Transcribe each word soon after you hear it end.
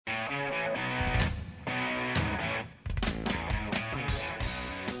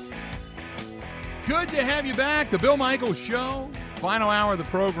Good to have you back. The Bill Michaels Show. Final hour of the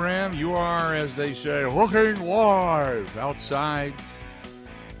program. You are, as they say, looking live outside,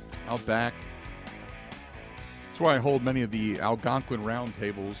 out back. That's why I hold many of the Algonquin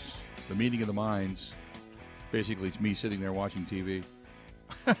roundtables, the meeting of the minds. Basically, it's me sitting there watching TV.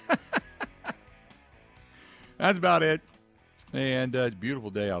 That's about it. And it's a beautiful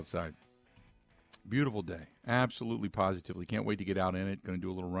day outside. Beautiful day. Absolutely, positively. Can't wait to get out in it. Going to do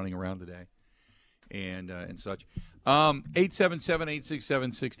a little running around today. And such.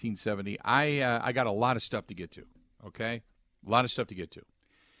 877-867-1670. I got a lot of stuff to get to, okay? A lot of stuff to get to.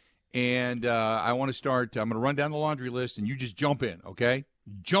 And I want to start, I'm going to run down the laundry list, and you just jump in, okay?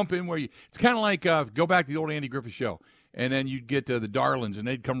 Jump in where you, it's kind of like, go back to the old Andy Griffith Show, and then you'd get the Darlings, and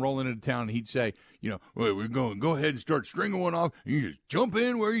they'd come rolling into town, and he'd say, well, we're going to go ahead and start stringing one off, and you just jump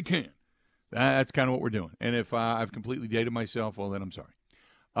in where you can. That's kind of what we're doing. And if I've completely dated myself, well, then I'm sorry.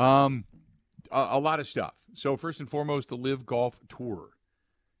 A lot of stuff. So first and foremost, the Live Golf Tour,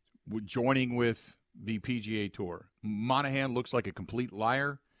 joining with the PGA Tour. Monahan looks like a complete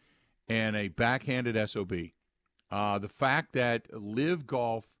liar and a backhanded SOB. The fact that Live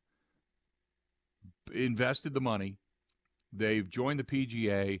Golf invested the money, they've joined the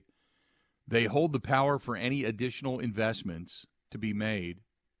PGA, they hold the power for any additional investments to be made.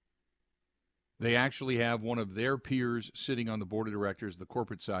 They actually have one of their peers sitting on the board of directors, the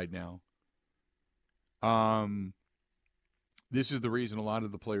corporate side now. This is the reason a lot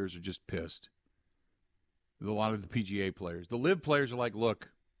of the players are just pissed. A lot of the PGA players. The Live players are like,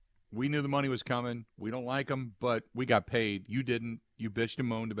 look, we knew the money was coming. We don't like them, but we got paid. You didn't. You bitched and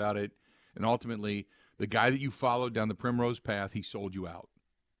moaned about it. And ultimately, the guy that you followed down the primrose path, he sold you out.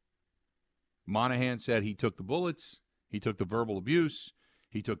 Monahan said he took the bullets. He took the verbal abuse.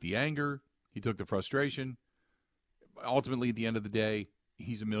 He took the anger. He took the frustration. Ultimately, at the end of the day,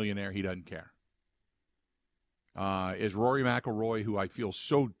 he's a millionaire. He doesn't care. Is Rory McIlroy, who I feel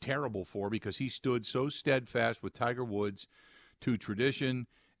so terrible for because he stood so steadfast with Tiger Woods to tradition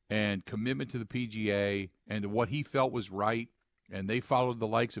and commitment to the PGA and to what he felt was right, and they followed the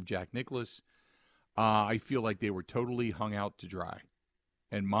likes of Jack Nicklaus. I feel like they were totally hung out to dry.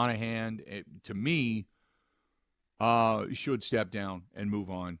 And Monahan, to me, should step down and move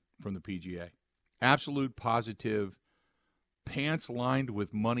on from the PGA. Absolute positive, pants lined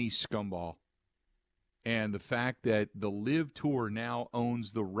with money scumball. And the fact that the Live Tour now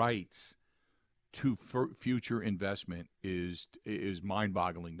owns the rights to future investment is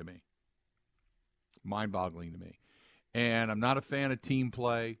mind-boggling to me. Mind-boggling to me. And I'm not a fan of team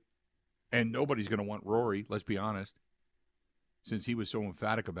play, and nobody's going to want Rory, let's be honest, since he was so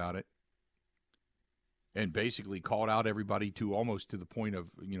emphatic about it and basically called out everybody to almost to the point of,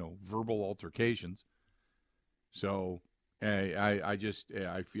 verbal altercations. So I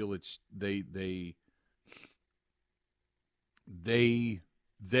feel it's they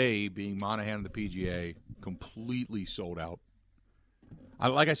being Monahan and the PGA, completely sold out.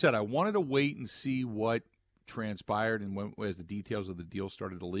 Like I said, I wanted to wait and see what transpired and as the details of the deal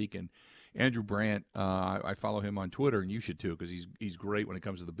started to leak. And Andrew Brandt, I follow him on Twitter, and you should too, because he's great when it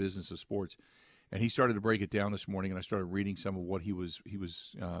comes to the business of sports. And he started to break it down this morning, and I started reading some of what he was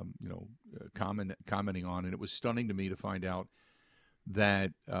commenting on, and it was stunning to me to find out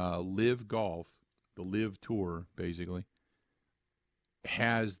that Live Golf, the Live Tour, basically,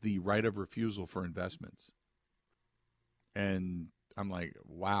 has the right of refusal for investments. And I'm like,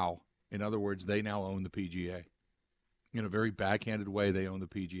 wow. In other words, they now own the PGA. In a very backhanded way, they own the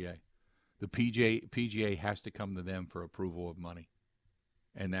PGA. The PGA has to come to them for approval of money.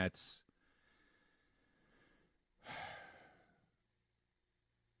 And that's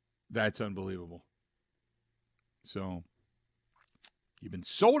unbelievable. So, you've been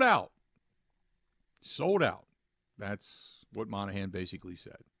sold out. Sold out. That's what Monahan basically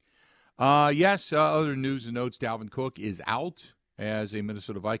said. Yes, other news and notes, Dalvin Cook is out as a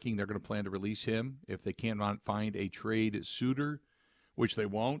Minnesota Viking. They're going to plan to release him if they cannot find a trade suitor, which they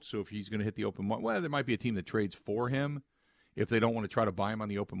won't. So if he's going to hit the open market, well, there might be a team that trades for him if they don't want to try to buy him on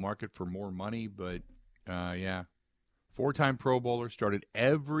the open market for more money. But, yeah, four-time Pro Bowler, started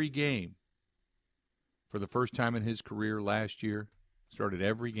every game for the first time in his career last year, started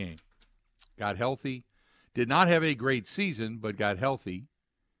every game, got healthy. Did not have a great season, but got healthy.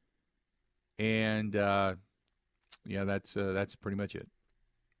 And, yeah, that's pretty much it.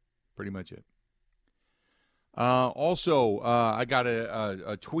 Pretty much it. Also, I got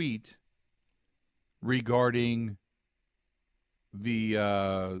a tweet regarding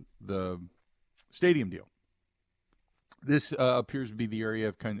the stadium deal. This appears to be the area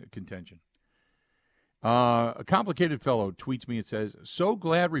of contention. A complicated fellow tweets me and says, so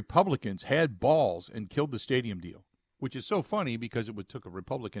glad Republicans had balls and killed the stadium deal, which is so funny because it took a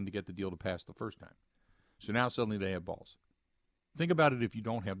Republican to get the deal to pass the first time. So now suddenly they have balls. Think about it if you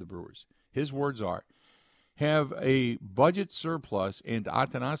don't have the Brewers. His words are, have a budget surplus, and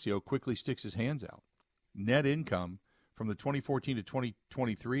Atanasio quickly sticks his hands out. Net income from the 2014 to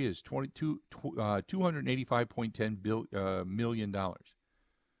 2023 is $285.10 million.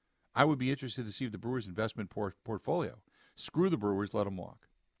 I would be interested to see if the Brewers' investment portfolio. Screw the Brewers, let them walk.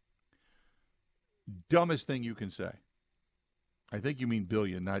 Dumbest thing you can say. I think you mean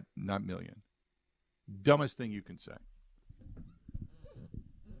billion, not million. Dumbest thing you can say.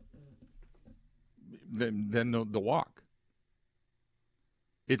 Then the walk.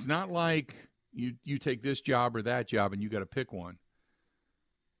 It's not like you take this job or that job and you got to pick one.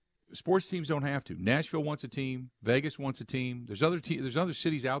 Sports teams don't have to. Nashville wants a team. Vegas wants a team. There's other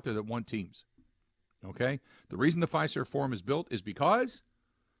cities out there that want teams. Okay? The reason the Fiserv Forum is built is because,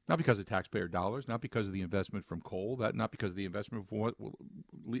 not because of taxpayer dollars, not because of the investment from coal, not because of the investment from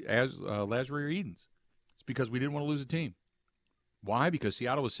Lazarus or Edens. It's because we didn't want to lose a team. Why? Because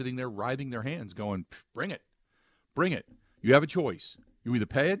Seattle was sitting there writhing their hands going, bring it. Bring it. You have a choice. You either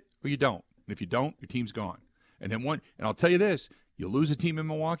pay it or you don't. And if you don't, your team's gone. And I'll tell you this, you lose a team in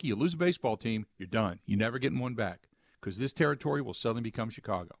Milwaukee, you lose a baseball team, you're done. You're never getting one back because this territory will suddenly become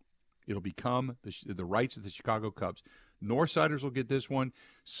Chicago. It'll become the rights of the Chicago Cubs. Northsiders will get this one.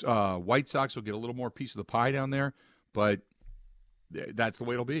 White Sox will get a little more piece of the pie down there, but that's the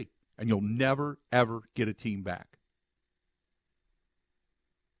way it'll be. And you'll never, ever get a team back.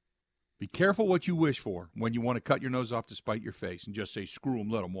 Be careful what you wish for when you want to cut your nose off to spite your face and just say, screw them,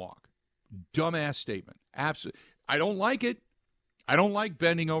 let them walk. Dumbass statement. Absolutely. I don't like it. I don't like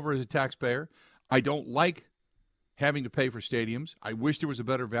bending over as a taxpayer. I don't like having to pay for stadiums. I wish there was a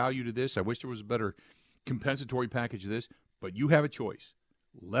better value to this. I wish there was a better compensatory package of this. But you have a choice.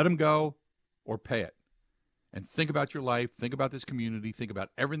 Let them go or pay it. And think about your life. Think about this community. Think about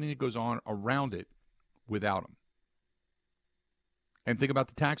everything that goes on around it without them. And think about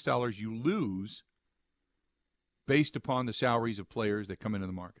the tax dollars you lose based upon the salaries of players that come into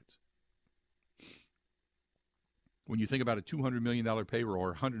the markets. When you think about a $200 million payroll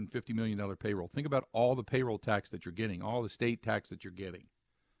or $150 million payroll, think about all the payroll tax that you're getting, all the state tax that you're getting.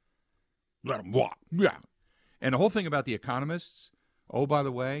 Let them walk. Yeah. And the whole thing about the economists, oh, by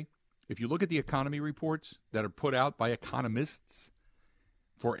the way, if you look at the economy reports that are put out by economists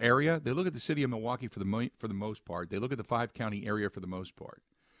for area, they look at the city of Milwaukee for the most part. They look at the 5-county area for the most part.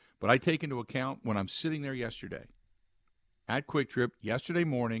 But I take into account when I'm sitting there yesterday at Quick Trip, yesterday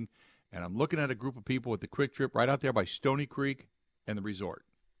morning, and I'm looking at a group of people at the Quick Trip right out there by Stony Creek and the resort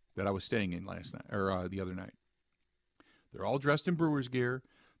that I was staying in last night or the other night. They're all dressed in Brewers gear.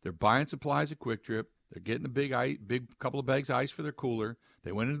 They're buying supplies at Quick Trip. They're getting a big couple of bags of ice for their cooler.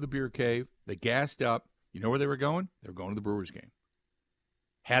 They went into the beer cave. They gassed up. You know where they were going? They were going to the Brewers game.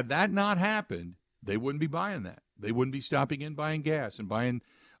 Had that not happened, they wouldn't be buying that. They wouldn't be stopping in buying gas and buying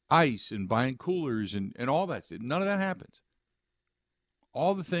ice and buying coolers and all that. None of that happens.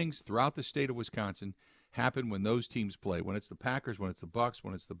 All the things throughout the state of Wisconsin happen when those teams play. When it's the Packers, when it's the Bucks,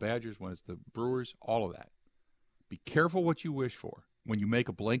 when it's the Badgers, when it's the Brewers, all of that. Be careful what you wish for when you make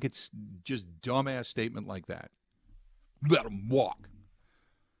a blanket, just dumbass statement like that. Let them walk.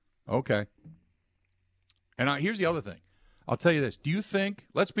 Okay. And here's the other thing. I'll tell you this. Do you think,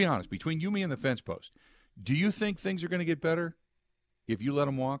 let's be honest, between you, me, and the fence post, do you think things are going to get better if you let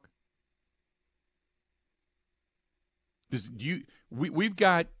them walk? We've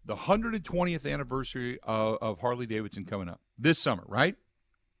got the 120th anniversary of Harley Davidson coming up this summer, right?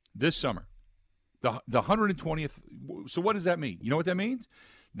 This summer. The 120th. So what does that mean? You know what that means?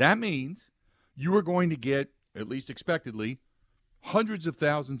 That means you are going to get, at least expectedly, hundreds of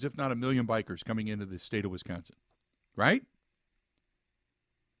thousands, if not 1 million bikers coming into the state of Wisconsin, right?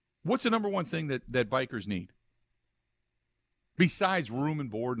 What's the number one thing that bikers need? Besides room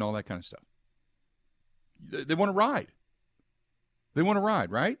and board and all that kind of stuff. They want to ride. They want to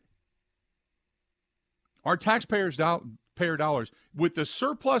ride, right? Our taxpayers' dollars, with the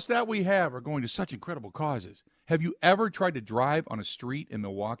surplus that we have, are going to such incredible causes. Have you ever tried to drive on a street in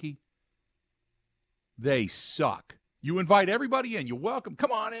Milwaukee? They suck. You invite everybody in. You welcome.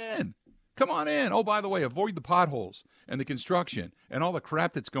 Come on in. Come on in. Oh, by the way, avoid the potholes and the construction and all the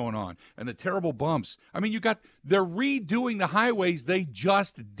crap that's going on and the terrible bumps. I mean, they're redoing the highways they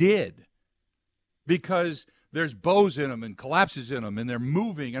just did because there's bows in them and collapses in them and they're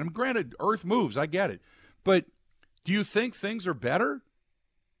moving. And granted, earth moves. I get it. But do you think things are better?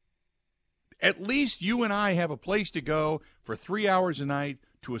 At least you and I have a place to go for 3 hours a night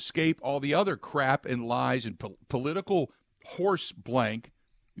to escape all the other crap and lies and political horse blank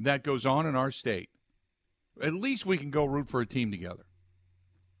that goes on in our state. At least we can go root for a team together.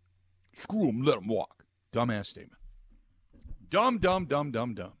 Screw them, let them walk. Dumbass statement. Dumb, dumb, dumb,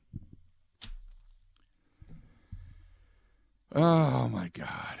 dumb, dumb. Oh, my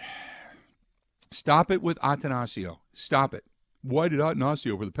God. Stop it with Atanasio. Stop it. Why did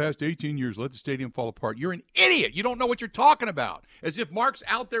Atanasio, over the past 18 years, let the stadium fall apart? You're an idiot. You don't know what you're talking about. As if Mark's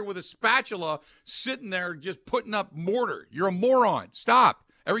out there with a spatula sitting there just putting up mortar. You're a moron. Stop.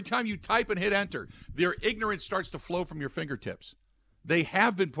 Every time you type and hit enter, their ignorance starts to flow from your fingertips. They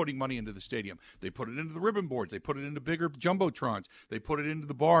have been putting money into the stadium. They put it into the ribbon boards. They put it into bigger jumbotrons. They put it into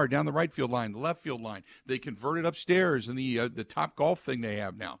the bar down the right field line, the left field line. They converted upstairs in the top golf thing they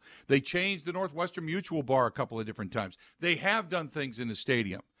have now. They changed the Northwestern Mutual bar a couple of different times. They have done things in the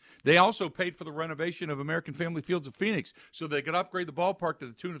stadium. They also paid for the renovation of American Family Fields of Phoenix so they could upgrade the ballpark to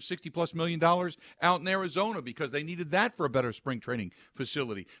the tune of $60+ million out in Arizona because they needed that for a better spring training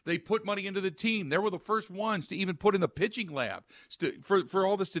facility. They put money into the team. They were the first ones to even put in the pitching lab for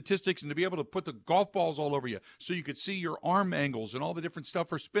all the statistics and to be able to put the golf balls all over you so you could see your arm angles and all the different stuff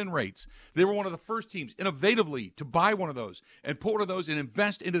for spin rates. They were one of the first teams innovatively to buy one of those and put one of those and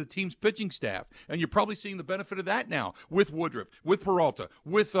invest into the team's pitching staff. And you're probably seeing the benefit of that now with Woodruff, with Peralta,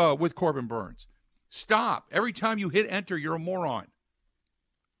 with Corbin Burns. Stop. Every time you hit enter, you're a moron.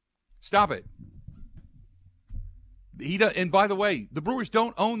 Stop it. And by the way, the Brewers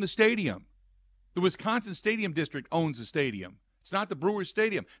don't own the stadium. The Wisconsin Stadium District owns the stadium. It's not the Brewers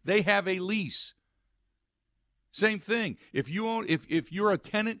Stadium. They have a lease. Same thing. If you're a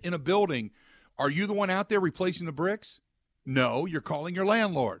tenant in a building, are you the one out there replacing the bricks? No, you're calling your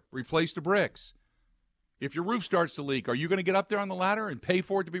landlord. Replace the bricks. If your roof starts to leak, are you going to get up there on the ladder and pay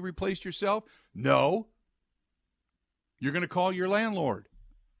for it to be replaced yourself? No. You're going to call your landlord.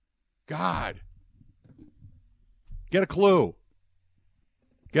 God. Get a clue.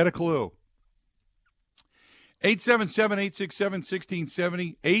 Get a clue.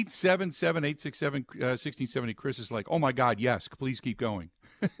 877-867-1670. 877-867-1670. Chris is like, oh, my God, yes. Please keep going.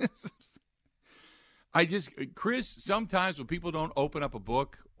 Chris, sometimes when people don't open up a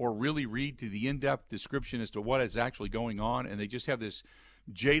book or really read to the in-depth description as to what is actually going on, and they just have this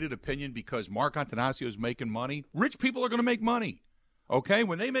jaded opinion because Mark Antanasio is making money, rich people are going to make money, okay?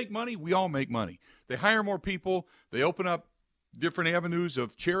 When they make money, we all make money. They hire more people. They open up different avenues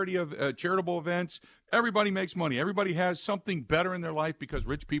of charitable events. Everybody makes money. Everybody has something better in their life because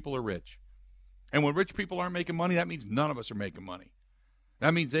rich people are rich. And when rich people aren't making money, that means none of us are making money.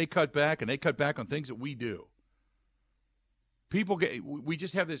 That means they cut back, and they cut back on things that we do. We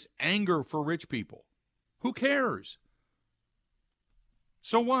just have this anger for rich people. Who cares?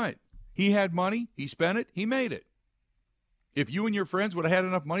 So what? He had money, he spent it, he made it. If you and your friends would have had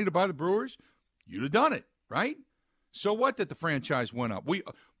enough money to buy the Brewers, you'd have done it, right? So what that the franchise went up?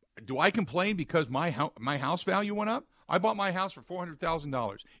 Do I complain because my house value went up? I bought my house for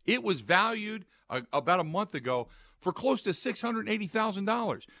 $400,000. It was valued about a month ago for close to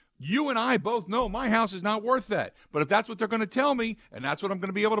 $680,000. You and I both know my house is not worth that. But if that's what they're going to tell me, and that's what I'm going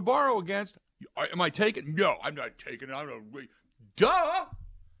to be able to borrow against, am I taking? No, I'm not taking it. Duh.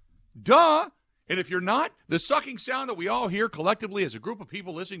 And if you're not, the sucking sound that we all hear collectively as a group of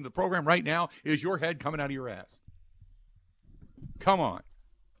people listening to the program right now is your head coming out of your ass. Come on.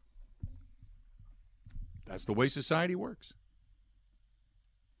 That's the way society works.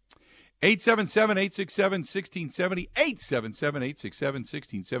 877-867-1670.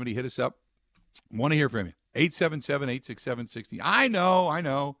 877-867-1670. Hit us up. Want to hear from you. 877-867-1670. I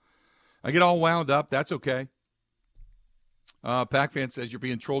know. I get all wound up. That's okay. Pac-Fan says you're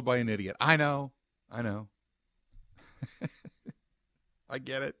being trolled by an idiot. I know. I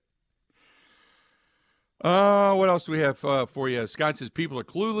get it. What else do we have for you? Scott says people are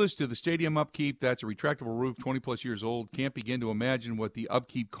clueless to the stadium upkeep. That's a retractable roof, 20-plus years old. Can't begin to imagine what the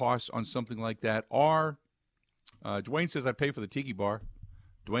upkeep costs on something like that are. Dwayne says I pay for the Tiki Bar.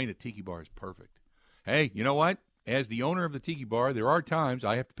 Dwayne, the Tiki Bar is perfect. Hey, you know what? As the owner of the Tiki Bar, there are times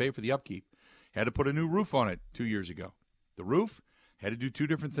I have to pay for the upkeep. Had to put a new roof on it 2 years ago. The roof had to do two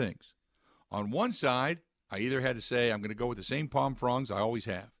different things. On one side, I either had to say I'm going to go with the same palm fronds I always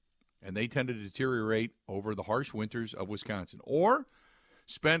have, and they tend to deteriorate over the harsh winters of Wisconsin. Or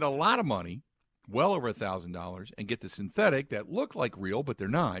spend a lot of money, well over $1,000, and get the synthetic that look like real, but they're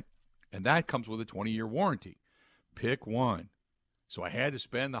not, and that comes with a 20-year warranty. Pick one. So I had to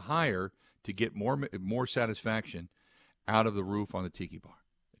spend the higher to get more satisfaction out of the roof on the Tiki Bar.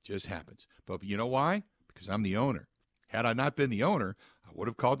 It just happens. But you know why? Because I'm the owner. Had I not been the owner, I would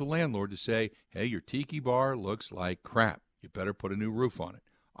have called the landlord to say, hey, your Tiki Bar looks like crap. You better put a new roof on it.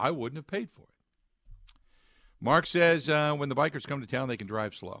 I wouldn't have paid for it. Mark says when the bikers come to town, they can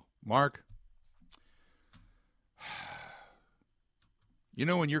drive slow. Mark, you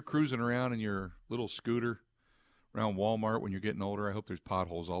know when you're cruising around in your little scooter around Walmart when you're getting older, I hope there's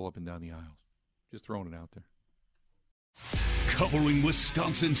potholes all up and down the aisles. Just throwing it out there. Covering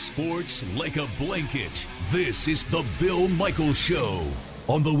Wisconsin sports like a blanket, this is the Bill Michaels Show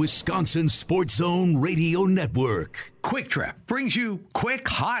on the Wisconsin Sports Zone Radio Network. Quick Trip brings you quick,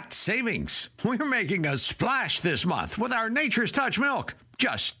 hot savings. We're making a splash this month with our Nature's Touch milk.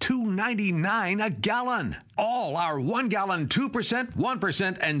 Just $2.99 a gallon. All our 1 gallon 2%,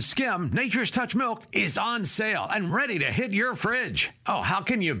 1%, and skim Nature's Touch milk is on sale and ready to hit your fridge. Oh, how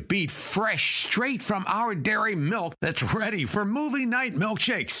can you beat fresh, straight from our dairy milk that's ready for movie night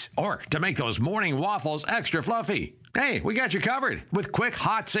milkshakes or to make those morning waffles extra fluffy? Hey, we got you covered with quick,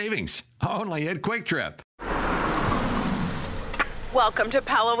 hot savings. Only at Quick Trip. Welcome to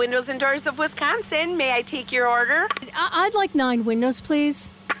Pella Windows and Doors of Wisconsin. May I take your order? I'd like 9 windows, please.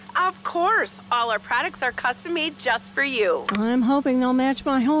 Of course. All our products are custom made just for you. I'm hoping they'll match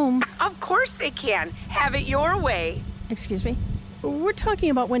my home. Of course they can. Have it your way. Excuse me? We're talking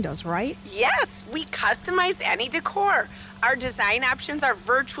about windows, right? Yes, we customize any decor. Our design options are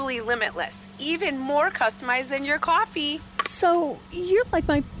virtually limitless, even more customized than your coffee. So you're like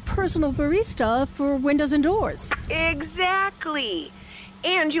my personal barista for windows and doors. Exactly.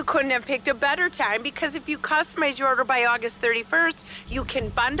 And you couldn't have picked a better time because if you customize your order by August 31st, you can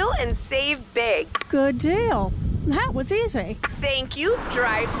bundle and save big. Good deal. That was easy. Thank you.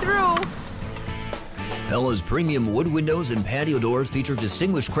 Drive through. Pella's premium wood windows and patio doors feature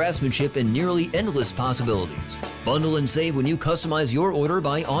distinguished craftsmanship and nearly endless possibilities. Bundle and save when you customize your order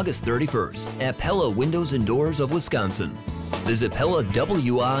by August 31st at Pella Windows and Doors of Wisconsin. Visit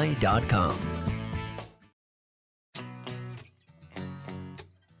PellaWI.com.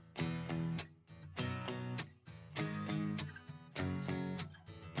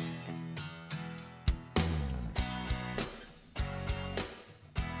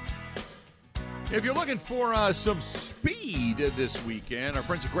 If you're looking for some speed this weekend, our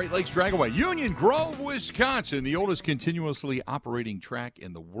friends at Great Lakes Dragaway, Union Grove, Wisconsin, the oldest continuously operating track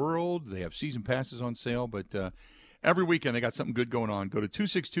in the world. They have season passes on sale, but every weekend they got something good going on. Go to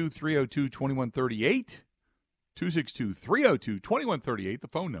 262-302-2138, 262-302-2138, the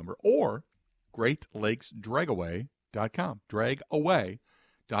phone number, or GreatLakesDragaway.com,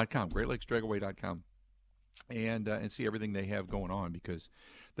 dragaway.com, GreatLakesDragaway.com, and see everything they have going on because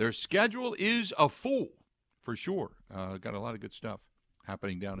their schedule is a fool, for sure. Got a lot of good stuff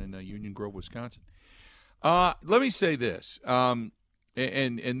happening down in Union Grove, Wisconsin. Let me say this, and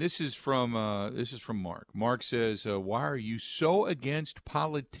this is from Mark. Mark says, "Why are you so against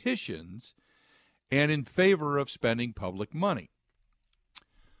politicians and in favor of spending public money?"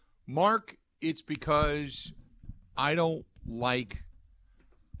 Mark, it's because I don't like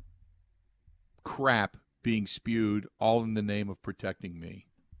crap being spewed all in the name of protecting me.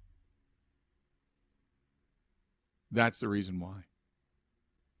 That's the reason why.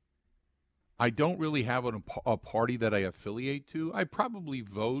 I don't really have a party that I affiliate to. I probably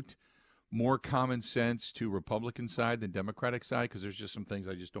vote more common sense to Republican side than Democratic side because there's just some things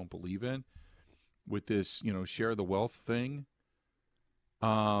I just don't believe in with this, share the wealth thing.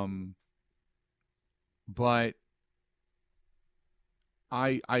 But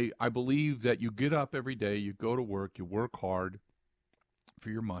I believe that you get up every day, you go to work, you work hard for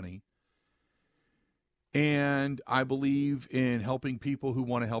your money. And I believe in helping people who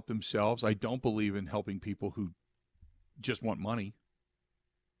want to help themselves. I don't believe in helping people who just want money.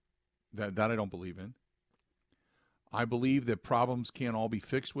 That I don't believe in. I believe that problems can't all be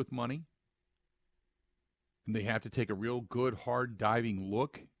fixed with money. And they have to take a real good, hard, diving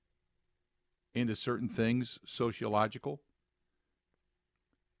look into certain things, sociological,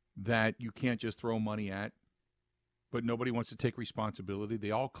 that you can't just throw money at. But nobody wants to take responsibility.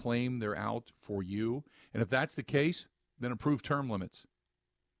 They all claim they're out for you. And if that's the case, then approve term limits.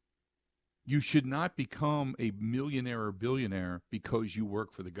 You should not become a millionaire or billionaire because you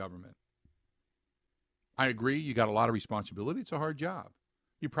work for the government. I agree, you got a lot of responsibility. It's a hard job.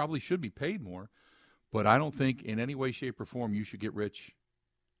 You probably should be paid more. But I don't think in any way, shape, or form you should get rich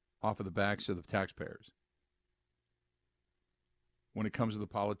off of the backs of the taxpayers when it comes to the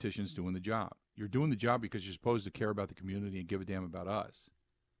politicians doing the job. You're doing the job because you're supposed to care about the community and give a damn about us.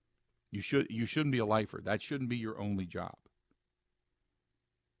 You shouldn't be a lifer. That shouldn't be your only job.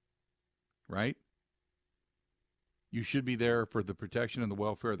 Right? You should be there for the protection and the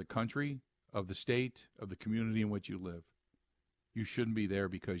welfare of the country, of the state, of the community in which you live. You shouldn't be there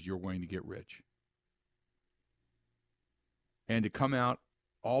because you're going to get rich. And to come out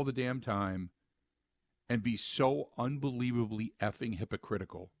all the damn time and be so unbelievably effing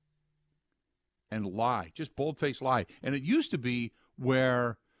hypocritical and lie, just bold-faced lie. And it used to be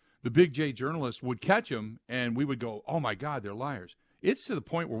where the big J journalists would catch them and we would go, oh, my God, they're liars. It's to the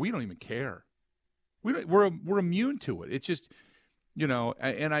point where we don't even care. We're immune to it. It's just, you know,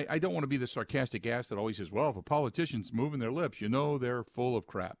 and I don't want to be the sarcastic ass that always says, well, if a politician's moving their lips, you know they're full of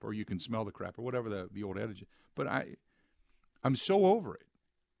crap, or you can smell the crap, or whatever the old adage is. But I'm so over it.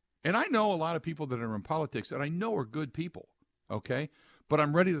 And I know a lot of people that are in politics that I know are good people, okay? But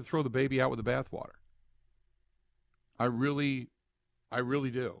I'm ready to throw the baby out with the bathwater. I really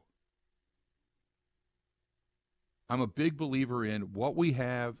do. I'm a big believer in what we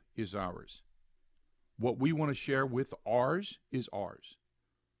have is ours. What we want to share with ours is ours.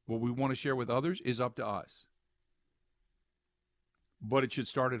 What we want to share with others is up to us. But it should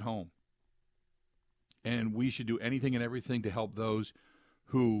start at home. And we should do anything and everything to help those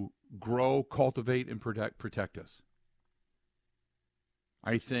who grow, cultivate, and protect us.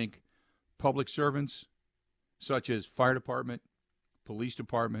 I think public servants, such as fire department, police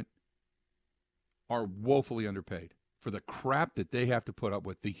department, are woefully underpaid for the crap that they have to put up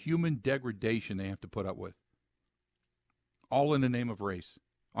with, the human degradation they have to put up with, all in the name of race,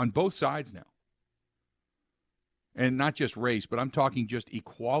 on both sides now. And not just race, but I'm talking just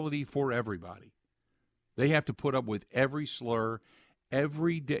equality for everybody. They have to put up with every slur,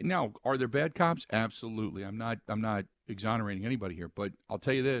 every day. Now, are there bad cops? Absolutely. I'm not exonerating anybody here, but I'll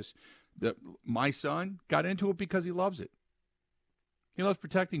tell you this, that my son got into it because he loves it. He loves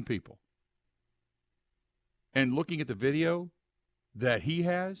protecting people. And looking at the video that he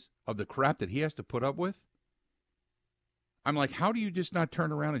has of the crap that he has to put up with, I'm like, how do you just not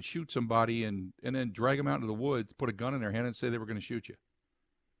turn around and shoot somebody and then drag them out into the woods, put a gun in their hand and say they were going to shoot you?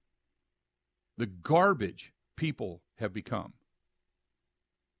 The garbage people have become.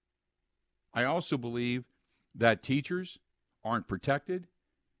 I also believe that teachers aren't protected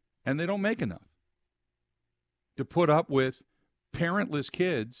and they don't make enough to put up with parentless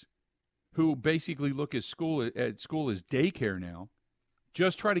kids who basically look at school as daycare now.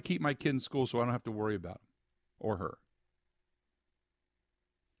 Just try to keep my kid in school so I don't have to worry about him or her.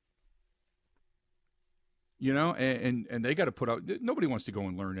 You know, and they got to put out. Nobody wants to go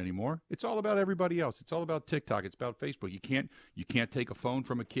and learn anymore. It's all about everybody else. It's all about TikTok. It's about Facebook. You can't take a phone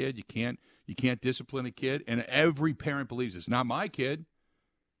from a kid. You can't discipline a kid. And every parent believes it's not my kid.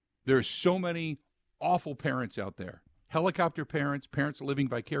 There's so many awful parents out there. Helicopter parents, parents living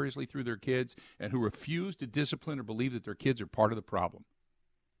vicariously through their kids, and who refuse to discipline or believe that their kids are part of the problem.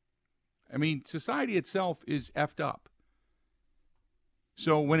 I mean, society itself is effed up.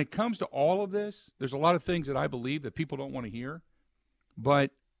 So when it comes to all of this, there's a lot of things that I believe that people don't want to hear.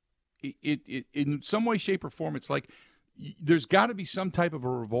 But it in some way, shape, or form, it's like there's got to be some type of a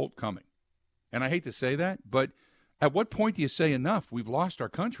revolt coming. And I hate to say that, but at what point do you say enough? We've lost our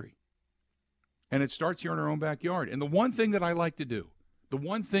country. And it starts here in our own backyard. And the one thing that I like to do, the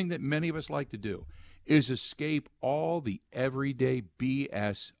one thing that many of us like to do, is escape all the everyday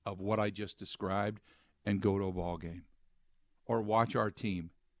BS of what I just described and go to a ball game. Or watch our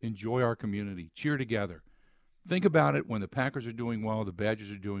team, enjoy our community, cheer together. Think about it when the Packers are doing well, the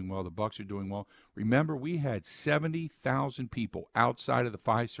Badgers are doing well, the Bucks are doing well. Remember, we had 70,000 people outside of the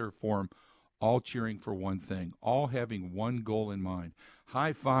Fiserv Forum all cheering for one thing, all having one goal in mind,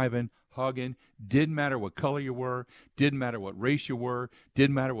 high-fiving, hugging. Didn't matter what color you were, didn't matter what race you were,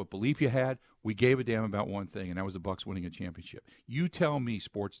 didn't matter what belief you had. We gave a damn about one thing, and that was the Bucks winning a championship. You tell me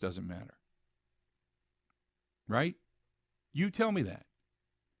sports doesn't matter. Right? You tell me that.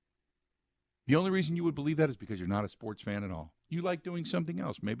 The only reason you would believe that is because you're not a sports fan at all. You like doing something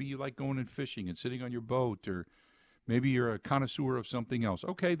else. Maybe you like going and fishing and sitting on your boat, or maybe you're a connoisseur of something else.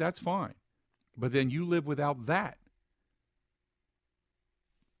 Okay, that's fine. But then you live without that.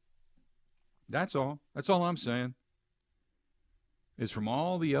 That's all. That's all I'm saying. Is from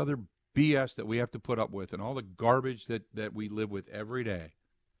all the other BS that we have to put up with and all the garbage that we live with every day.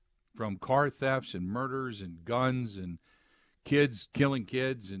 From car thefts and murders and guns and kids killing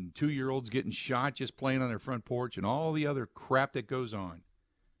kids and 2-year-olds getting shot just playing on their front porch and all the other crap that goes on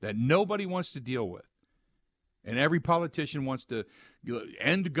that nobody wants to deal with. And every politician wants to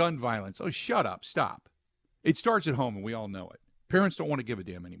end gun violence. Oh, shut up. Stop. It starts at home, and we all know it. Parents don't want to give a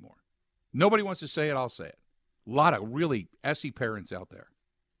damn anymore. Nobody wants to say it. I'll say it. A lot of really essy parents out there.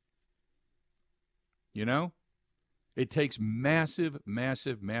 You know? It takes massive,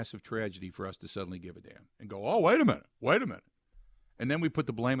 massive, massive tragedy for us to suddenly give a damn and go, oh, wait a minute. And then we put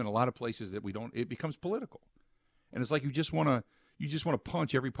the blame in a lot of places that we don't. It becomes political. And it's like you just want to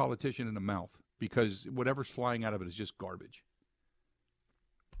punch every politician in the mouth because whatever's flying out of it is just garbage.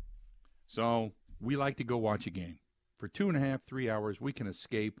 So we like to go watch a game. For 2.5, 3 hours, we can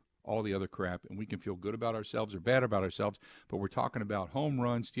escape all the other crap, and we can feel good about ourselves or bad about ourselves, but we're talking about home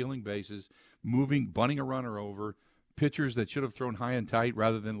runs, stealing bases, bunting a runner over, pitchers that should have thrown high and tight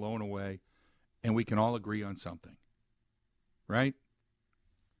rather than low and away, and we can all agree on something. Right?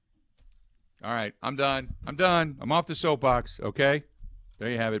 All right, I'm done. I'm off the soapbox, okay? There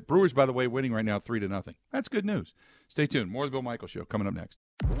you have it. Brewers, by the way, winning right now 3-0. That's good news. Stay tuned. More of the Bill Michaels Show coming up next.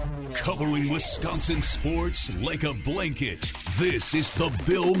 Covering Wisconsin sports like a blanket. This is the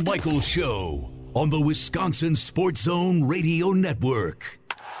Bill Michaels Show on the Wisconsin Sports Zone Radio Network.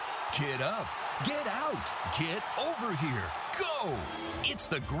 Get up, get out, get over here, go! It's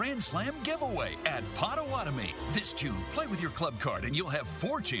the Grand Slam giveaway at Potawatomi. This June, play with your club card and you'll have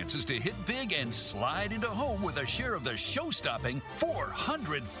 4 chances to hit big and slide into home with a share of the show-stopping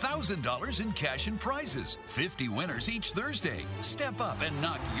 $400,000 in cash and prizes. 50 winners each Thursday. Step up and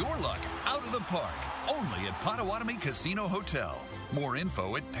knock your luck out of the park. Only at Potawatomi Casino Hotel. More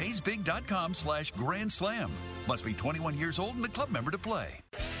info at paysbig.com/Grand Slam. Must be 21 years old and a club member to play.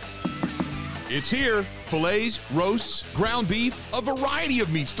 It's here. Fillets, roasts, ground beef, a variety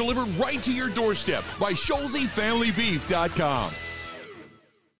of meats delivered right to your doorstep by ScholeseyFamilyBeef.com.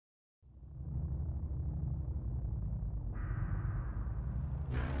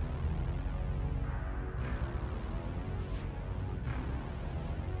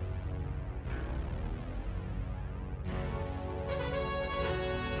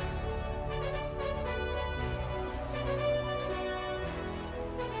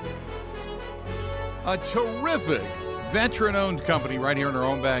 A terrific veteran-owned company right here in our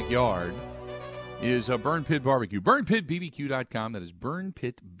own backyard is Burn Pit Barbecue. BurnPitBBQ.com. That is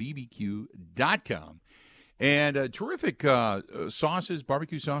BurnPitBBQ.com. And terrific sauces,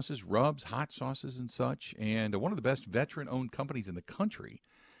 barbecue sauces, rubs, hot sauces, and such. And one of the best veteran-owned companies in the country.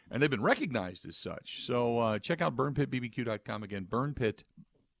 And they've been recognized as such. So check out BurnPitBBQ.com. Again,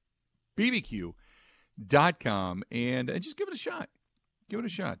 BurnPitBBQ.com. And just give it a shot. Give it a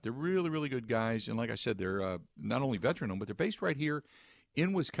shot. They're really, really good guys. And like I said, they're not only veteran-owned, but they're based right here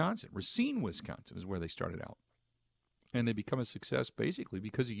in Wisconsin. Racine, Wisconsin is where they started out. And they become a success basically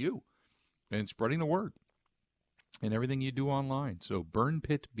because of you and spreading the word and everything you do online. So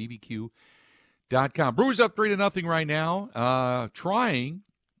burnpitbbq.com. Brewers up 3-0 right now, trying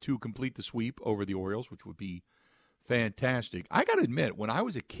to complete the sweep over the Orioles, which would be fantastic. I got to admit, when I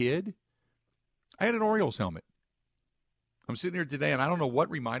was a kid, I had an Orioles helmet. I'm sitting here today, and I don't know what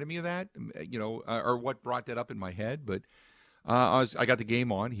reminded me of that, or what brought that up in my head, but I got the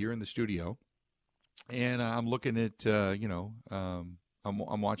game on here in the studio, and I'm looking at, I'm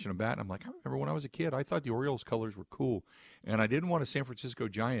watching them bat, and I'm like, I remember when I was a kid, I thought the Orioles colors were cool, and I didn't want a San Francisco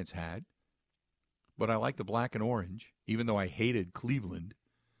Giants hat, but I liked the black and orange, even though I hated Cleveland,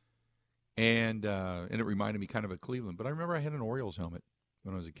 and it reminded me kind of Cleveland, but I remember I had an Orioles helmet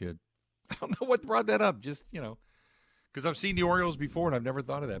when I was a kid. I don't know what brought that up, just, because I've seen the Orioles before, and I've never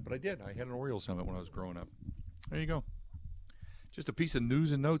thought of that. But I did. I had an Orioles helmet when I was growing up. There you go. Just a piece of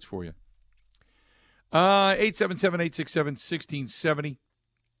news and notes for you. 877-867-1670.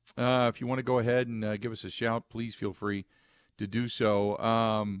 If you want to go ahead and give us a shout, please feel free to do so.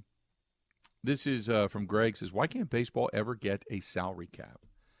 This is from Greg. Says, why can't baseball ever get a salary cap?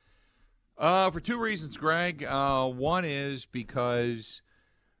 For 2 reasons, Greg. One is because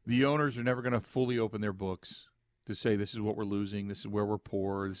the owners are never going to fully open their books to say this is what we're losing, this is where we're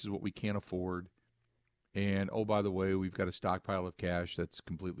poor, this is what we can't afford, and, oh, by the way, we've got a stockpile of cash that's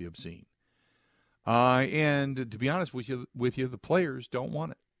completely obscene. And to be honest with you, the players don't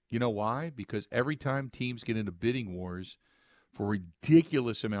want it. You know why? Because every time teams get into bidding wars for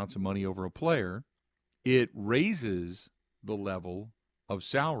ridiculous amounts of money over a player, it raises the level of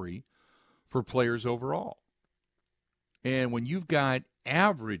salary for players overall. And when you've got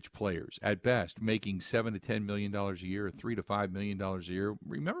average players at best making $7 to $10 million a year, $3 to $5 million a year,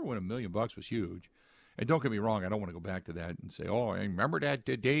 remember when $1 million was huge? And don't get me wrong, I don't want to go back to that and say, oh, I remember that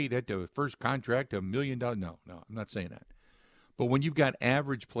day that the first contract, $1 million. No, I'm not saying that. But when you've got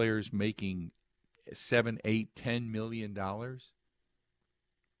average players making $7, $8, $10 million,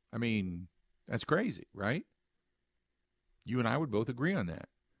 I mean, that's crazy, right? You and I would both agree on that.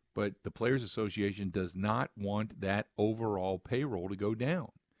 But the Players Association does not want that overall payroll to go down.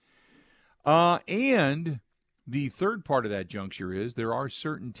 And the third part of that juncture is there are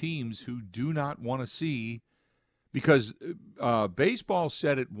certain teams who do not want to see, because baseball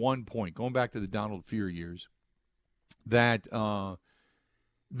said at one point, going back to the Donald Fear years, that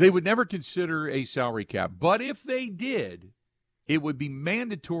they would never consider a salary cap. But if they did, it would be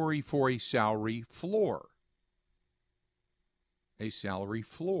mandatory for a salary floor. A salary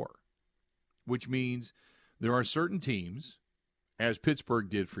floor. which means there are certain teams, as Pittsburgh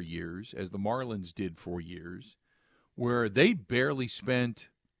did for years, as the Marlins did for years, where they barely spent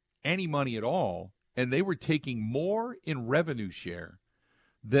any money at all, and they were taking more in revenue share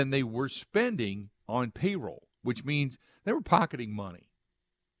than they were spending on payroll, which means they were pocketing money.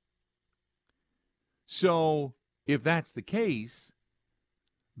 So if that's the case,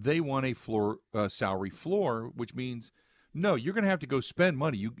 they want a salary floor, which means, no, you're going to have to go spend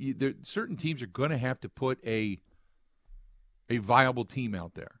money. Certain teams are going to have to put a viable team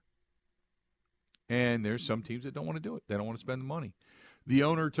out there. And there's some teams that don't want to do it. They don't want to spend the money. The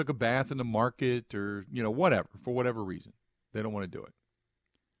owner took a bath in the market or, whatever, for whatever reason. They don't want to do it.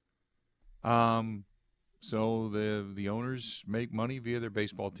 So the owners make money via their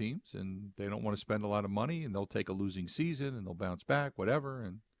baseball teams, and they don't want to spend a lot of money, and they'll take a losing season, and they'll bounce back, whatever,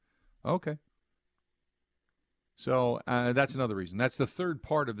 and okay. So that's another reason. That's the third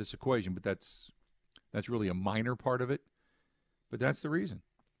part of this equation, but that's really a minor part of it. But that's the reason,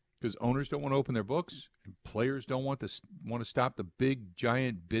 because owners don't want to open their books, and players don't want to stop the big,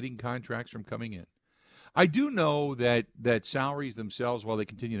 giant bidding contracts from coming in. I do know that salaries themselves, while they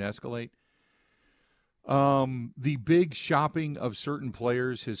continue to escalate, the big shopping of certain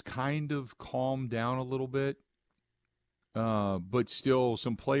players has kind of calmed down a little bit. But still,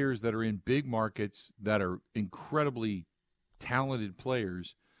 some players that are in big markets that are incredibly talented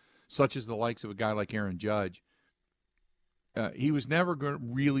players, such as the likes of a guy like Aaron Judge, he was never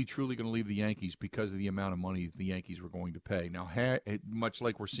really, truly going to leave the Yankees because of the amount of money the Yankees were going to pay. Now, much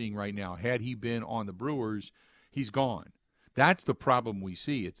like we're seeing right now, had he been on the Brewers, he's gone. That's the problem we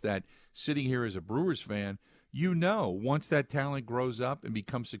see. It's that sitting here as a Brewers fan, once that talent grows up and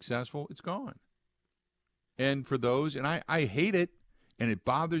becomes successful, it's gone. And for those, and I hate it, and it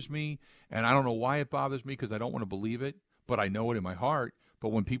bothers me, and I don't know why it bothers me because I don't want to believe it, but I know it in my heart.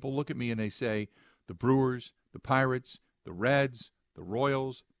 But when people look at me and they say, the Brewers, the Pirates, the Reds, the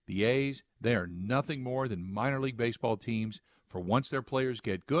Royals, the A's, they are nothing more than minor league baseball teams. For once their players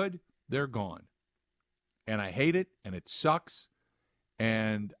get good, they're gone. And I hate it, and it sucks,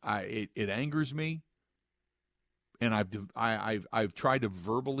 and it angers me. And I've tried to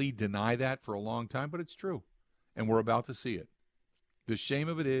verbally deny that for a long time, but it's true, and we're about to see it. The shame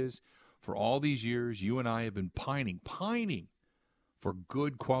of it is, for all these years, you and I have been pining for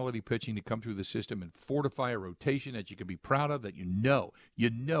good quality pitching to come through the system and fortify a rotation that you can be proud of, that you know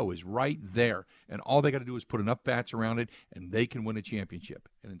is right there, and all they got to do is put enough bats around it, and they can win a championship.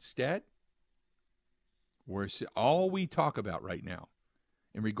 And instead, all we talk about right now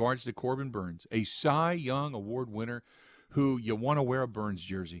in regards to Corbin Burnes, a Cy Young Award winner who you want to wear a Burnes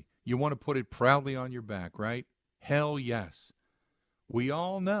jersey. You want to put it proudly on your back, right? Hell yes. We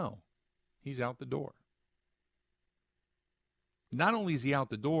all know he's out the door. Not only is he out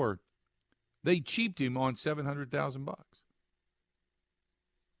the door, they cheaped him on $700,000.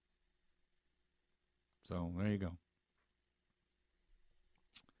 So there you go.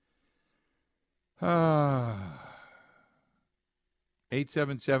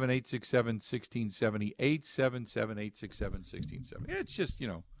 877-867-1670, 877-867-1670. It's just,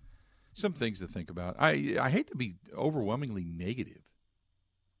 some things to think about. I hate to be overwhelmingly negative,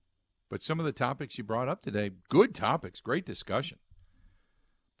 but some of the topics you brought up today, good topics, great discussion,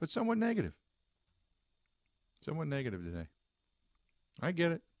 but somewhat negative. Somewhat negative today. I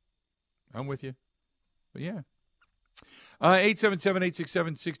get it. I'm with you. But yeah.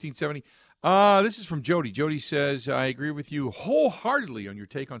 877-867-1670. This is from Jody. Jody says, I agree with you wholeheartedly on your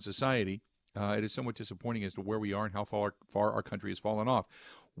take on society. It is somewhat disappointing as to where we are and how far our country has fallen off.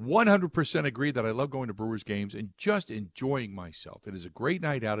 100% agree that I love going to Brewers games and just enjoying myself. It is a great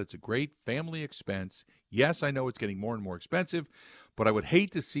night out. It's a great family expense. Yes, I know it's getting more and more expensive, but I would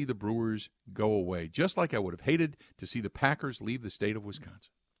hate to see the Brewers go away, just like I would have hated to see the Packers leave the state of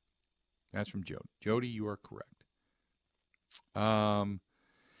Wisconsin. That's from Jody. Jody, you are correct.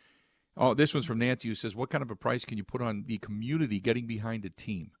 This one's from Nancy, who says, what kind of a price can you put on the community getting behind a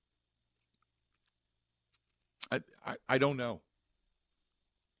team? I don't know.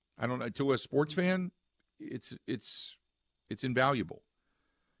 I don't know. To a sports fan, it's invaluable.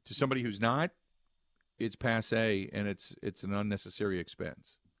 To somebody who's not, it's passé, and it's an unnecessary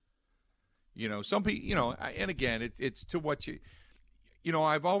expense. Some people, and again, it's to what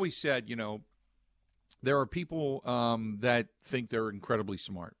I've always said, there are people that think they're incredibly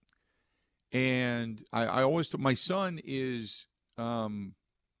smart. And I always, my son is a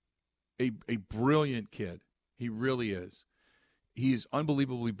brilliant kid. He really is. He is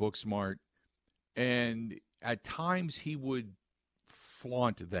unbelievably book smart. And at times he would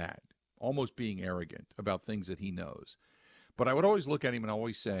flaunt that, almost being arrogant about things that he knows. But I would always look at him and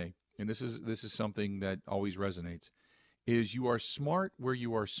always say, and this is something that always resonates, is you are smart where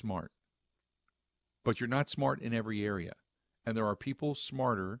you are smart, but you're not smart in every area. And there are people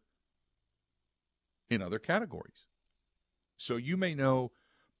smarter in other categories. So you may know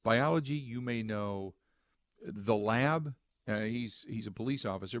biology, you may know the lab. He's a police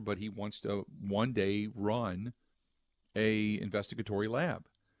officer, but he wants to one day run a investigatory lab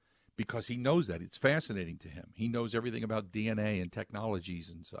because he knows that. It's fascinating to him. He knows everything about DNA and technologies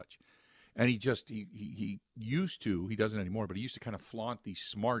and such. And he used to, he doesn't anymore, but he used to kind of flaunt these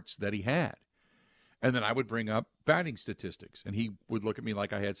smarts that he had. And then I would bring up batting statistics, and he would look at me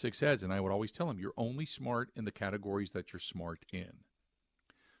like I had 6 heads, and I would always tell him, you're only smart in the categories that you're smart in.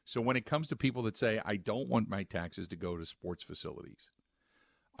 So when it comes to people that say, I don't want my taxes to go to sports facilities,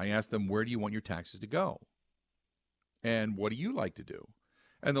 I ask them, where do you want your taxes to go? And what do you like to do?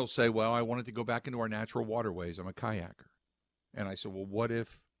 And they'll say, well, I want it to go back into our natural waterways. I'm a kayaker. And I said, well, what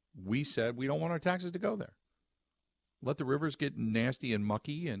if we said we don't want our taxes to go there? Let the rivers get nasty and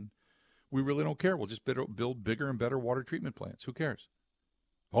mucky, and we really don't care. We'll just build bigger and better water treatment plants. Who cares?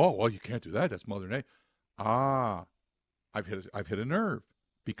 Oh, well, you can't do that. That's Mother Nature. I've hit a nerve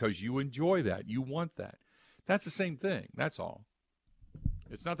because you enjoy that. You want that. That's the same thing. That's all.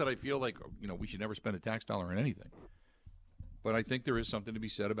 It's not that I feel like, we should never spend a tax dollar on anything. But I think there is something to be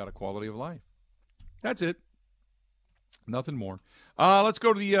said about a quality of life. That's it. Nothing more. Let's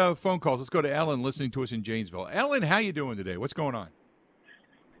go to the phone calls. Let's go to Ellen listening to us in Janesville. Ellen, how you doing today? What's going on?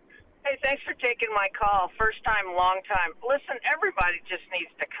 Hey, thanks for taking my call. First time, long time. Listen, everybody just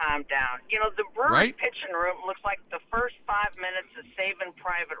needs to calm down. The Brewers pitching room looks like the first 5 minutes of Saving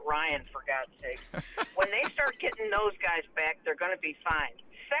Private Ryan, for God's sake. When they start getting those guys back, they're going to be fine.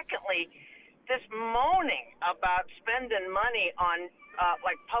 Secondly, this moaning about spending money on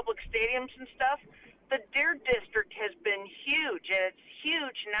like public stadiums and stuff, the Deer District has been huge, and it's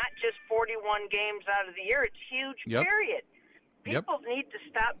huge not just 41 games out of the year. It's huge, period. People need to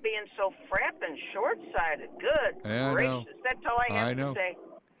stop being so frapping short-sighted. Good gracious. That's all I have to say.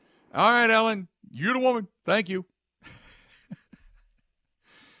 All right, Ellen. You're the woman. Thank you.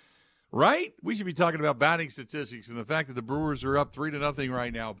 Right? We should be talking about batting statistics and the fact that the Brewers are up 3-0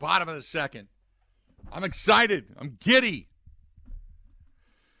 right now. Bottom of the second. I'm excited. I'm giddy.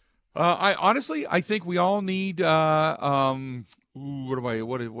 I think we all need what I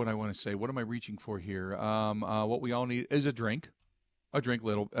want to say? What am I reaching for here? What we all need is a drink,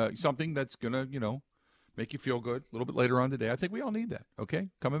 something that's gonna, make you feel good a little bit later on today. I think we all need that. Okay,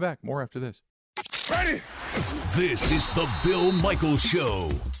 coming back more after this. Ready? This is the Bill Michaels Show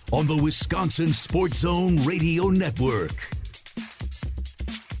on the Wisconsin Sports Zone Radio Network.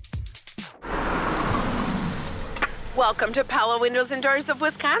 Welcome to Pella Windows and Doors of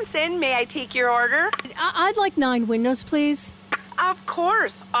Wisconsin. May I take your order? I'd like 9 windows, please. Of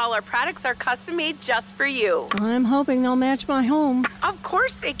course. All our products are custom made just for you. I'm hoping they'll match my home. Of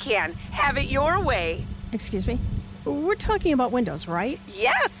course they can. Have it your way. Excuse me? We're talking about windows, right?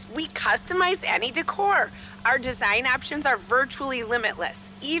 Yes, we customize any decor. Our design options are virtually limitless,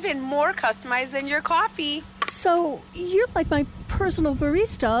 even more customized than your coffee. So you're like my personal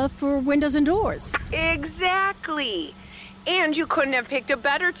barista for windows and doors. Exactly. And you couldn't have picked a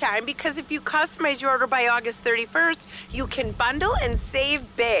better time because if you customize your order by August 31st, you can bundle and save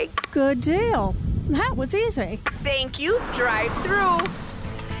big. Good deal. That was easy. Thank you. Drive through.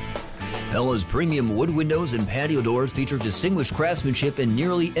 Pella's premium wood windows and patio doors feature distinguished craftsmanship and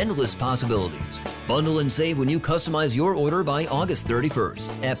nearly endless possibilities. Bundle and save when you customize your order by August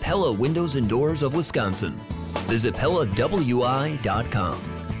 31st at Pella Windows and Doors of Wisconsin. Visit PellaWI.com.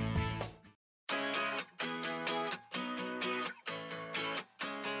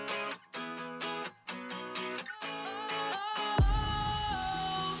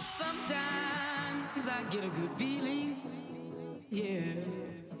 Sometimes I get a good feeling, yeah.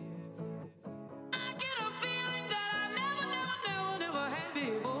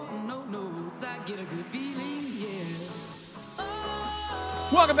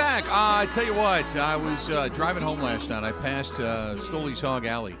 Welcome back. I tell you what, I was driving home last night. I passed Stoley's Hog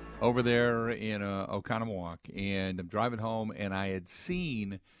Alley over there in Oconomowoc, and I'm driving home, and I had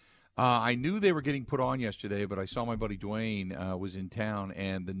seen, I knew they were getting put on yesterday, but I saw my buddy Dwayne was in town,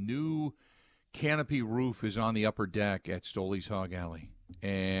 and the new canopy roof is on the upper deck at Stoley's Hog Alley,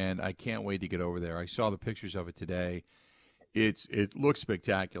 and I can't wait to get over there. I saw the pictures of it today. It looks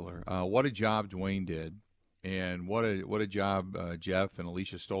spectacular. What a job Dwayne did. And what a job Jeff and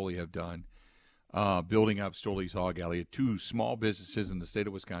Alicia Stoley have done building up Stoley's Hog Alley. 2 small businesses in the state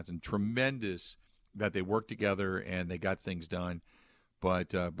of Wisconsin. Tremendous that they worked together and they got things done. But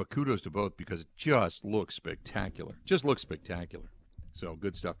kudos to both because it just looks spectacular. Just looks spectacular. So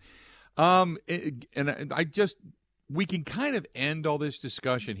good stuff. We can kind of end all this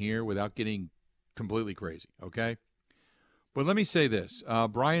discussion here without getting completely crazy, okay? But let me say this.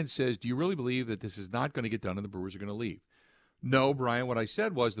 Brian says, do you really believe that this is not going to get done and the Brewers are going to leave? No, Brian, what I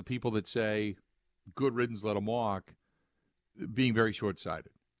said was the people that say, good riddance, let them walk, being very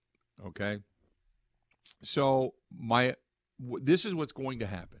short-sighted, okay? So this is what's going to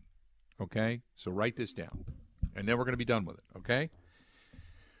happen, okay? So write this down, and then we're going to be done with it, okay?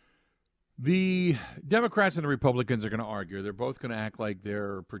 The Democrats and the Republicans are going to argue. They're both going to act like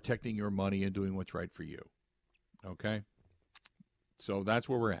they're protecting your money and doing what's right for you, okay? So that's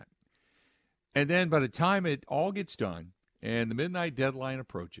where we're at. And then by the time it all gets done and the midnight deadline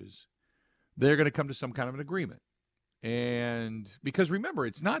approaches, they're going to come to some kind of an agreement. And because remember,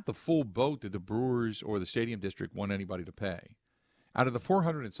 it's not the full boat that the Brewers or the Stadium District want anybody to pay. Out of the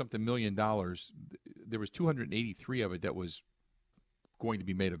 $400 and something million, there was 283 of it that was going to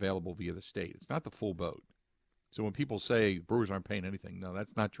be made available via the state. It's not the full boat. So when people say Brewers aren't paying anything, no,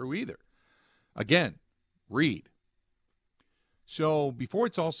 that's not true either. Again, read. So before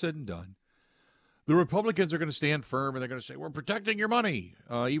it's all said and done, the Republicans are going to stand firm and they're going to say, we're protecting your money,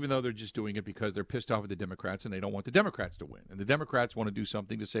 even though they're just doing it because they're pissed off at the Democrats and they don't want the Democrats to win. And the Democrats want to do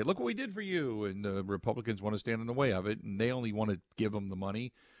something to say, look what we did for you. And the Republicans want to stand in the way of it. And they only want to give them the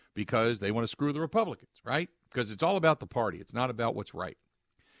money because they want to screw the Republicans, right? Because it's all about the party. It's not about what's right.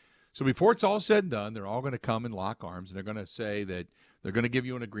 So before it's all said and done, they're all going to come and lock arms, and they're going to say that they're going to give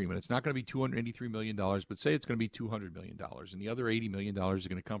you an agreement. It's not going to be $283 million, but say it's going to be $200 million, and the other $80 million is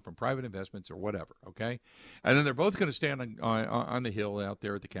going to come from private investments or whatever, okay? And then they're both going to stand on the hill out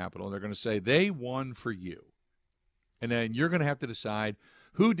there at the Capitol, and they're going to say they won for you. And then you're going to have to decide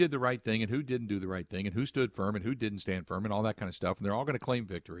who did the right thing and who didn't do the right thing and who stood firm and who didn't stand firm and all that kind of stuff, and they're all going to claim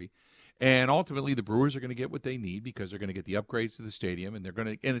victory. And ultimately, the Brewers are going to get what they need because they're going to get the upgrades to the stadium, and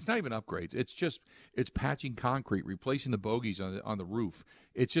and it's not even upgrades. It's patching concrete, replacing the bogeys on the roof.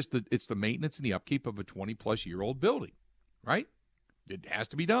 It's the maintenance and the upkeep of a 20-plus-year-old building, right? It has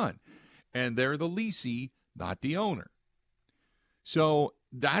to be done, and they're the leasee, not the owner. So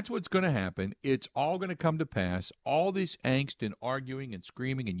that's what's going to happen. It's all going to come to pass. All this angst and arguing and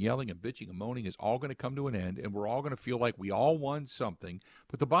screaming and yelling and bitching and moaning is all going to come to an end, and we're all going to feel like we all won something.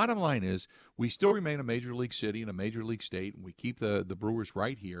 But the bottom line is we still remain a major league city and a major league state, and we keep the Brewers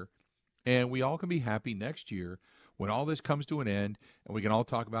right here, and we all can be happy next year when all this comes to an end, and we can all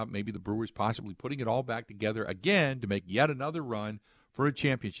talk about maybe the Brewers possibly putting it all back together again to make yet another run for a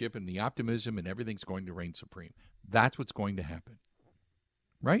championship, and the optimism and everything's going to reign supreme. That's what's going to happen.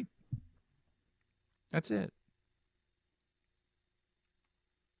 Right? That's it.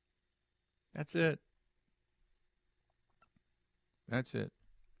 That's it. That's it.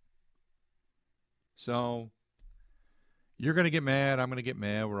 So you're going to get mad. I'm going to get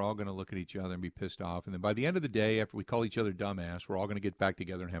mad. We're all going to look at each other and be pissed off. And then by the end of the day, after we call each other dumbass, we're all going to get back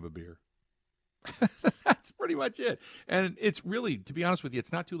together and have a beer. That's pretty much it. And it's really, to be honest with you,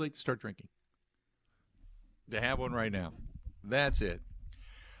 it's not too late to start drinking. To have one right now. That's it.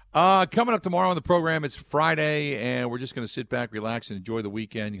 Coming up tomorrow on the program, it's Friday, and we're just going to sit back, relax, and enjoy the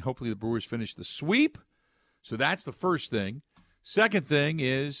weekend. Hopefully the Brewers finish the sweep. So that's the first thing. Second thing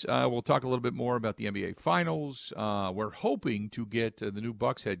is we'll talk a little bit more about the NBA Finals. We're hoping to get the new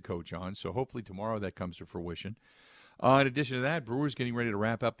Bucks head coach on, so hopefully tomorrow that comes to fruition. In addition to that, Brewers getting ready to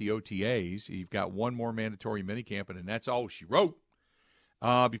wrap up the OTAs. You've got one more mandatory minicamp, and that's all she wrote.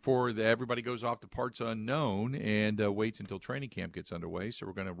 Before everybody goes off to parts unknown and waits until training camp gets underway. So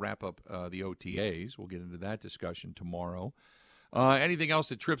we're going to wrap up the OTAs. We'll get into that discussion tomorrow. Anything else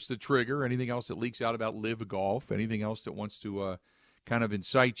that trips the trigger, anything else that leaks out about Live Golf, anything else that wants to kind of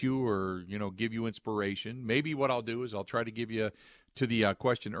incite you or, give you inspiration. Maybe what I'll do is I'll try to give you to the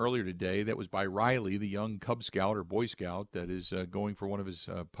question earlier today that was by Riley, the young Cub Scout or Boy Scout that is going for one of his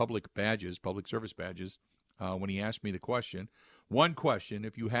public service badges, when he asked me the question. One question,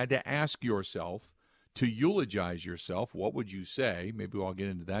 if you had to ask yourself to eulogize yourself, what would you say? Maybe I'll get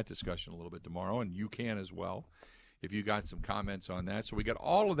into that discussion a little bit tomorrow, and you can as well if you got some comments on that. So we got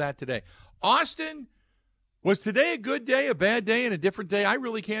all of that today. Austin, was today a good day, a bad day, and a different day? I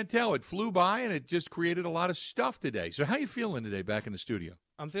really can't tell. It flew by, and it just created a lot of stuff today. So how you feeling today back in the studio?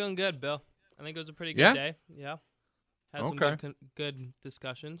 I'm feeling good, Bill. I think it was a pretty good day. Yeah. Had some good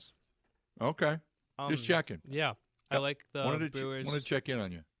discussions. Okay. Just checking. Yeah. I like the Brewers. Wanted to check in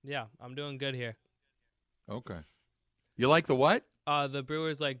on you. Yeah, I'm doing good here. Okay. You like the what? The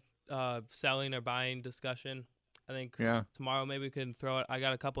Brewers selling or buying discussion. I think tomorrow maybe we can throw it. I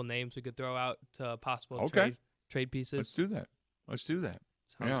got a couple names we could throw out to possible trade pieces. Let's do that.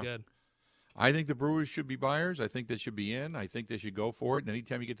 Sounds good. I think the Brewers should be buyers. I think they should be in. I think they should go for it. And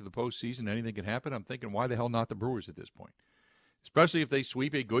anytime you get to the postseason, anything can happen. I'm thinking, why the hell not the Brewers at this point? Especially if they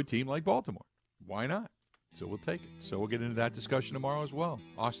sweep a good team like Baltimore. Why not? So we'll take it. So we'll get into that discussion tomorrow as well.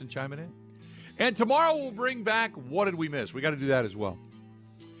 Austin chiming in. And tomorrow we'll bring back What Did We Miss? We got to do that as well.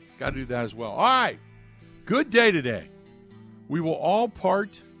 All right. Good day today. We will all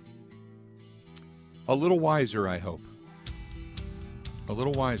part a little wiser, I hope. A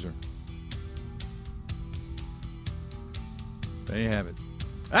little wiser. There you have it.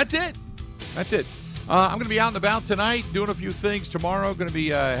 That's it. I'm going to be out and about tonight, doing a few things tomorrow. Going to be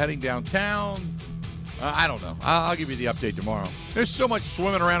heading downtown. I don't know. I'll give you the update tomorrow. There's so much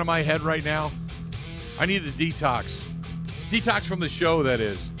swimming around in my head right now. I need a detox. Detox from the show, that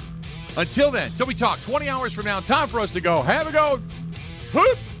is. Until then, till we talk 20 hours from now, time for us to go. Have a go.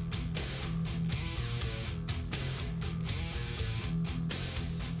 Hoop!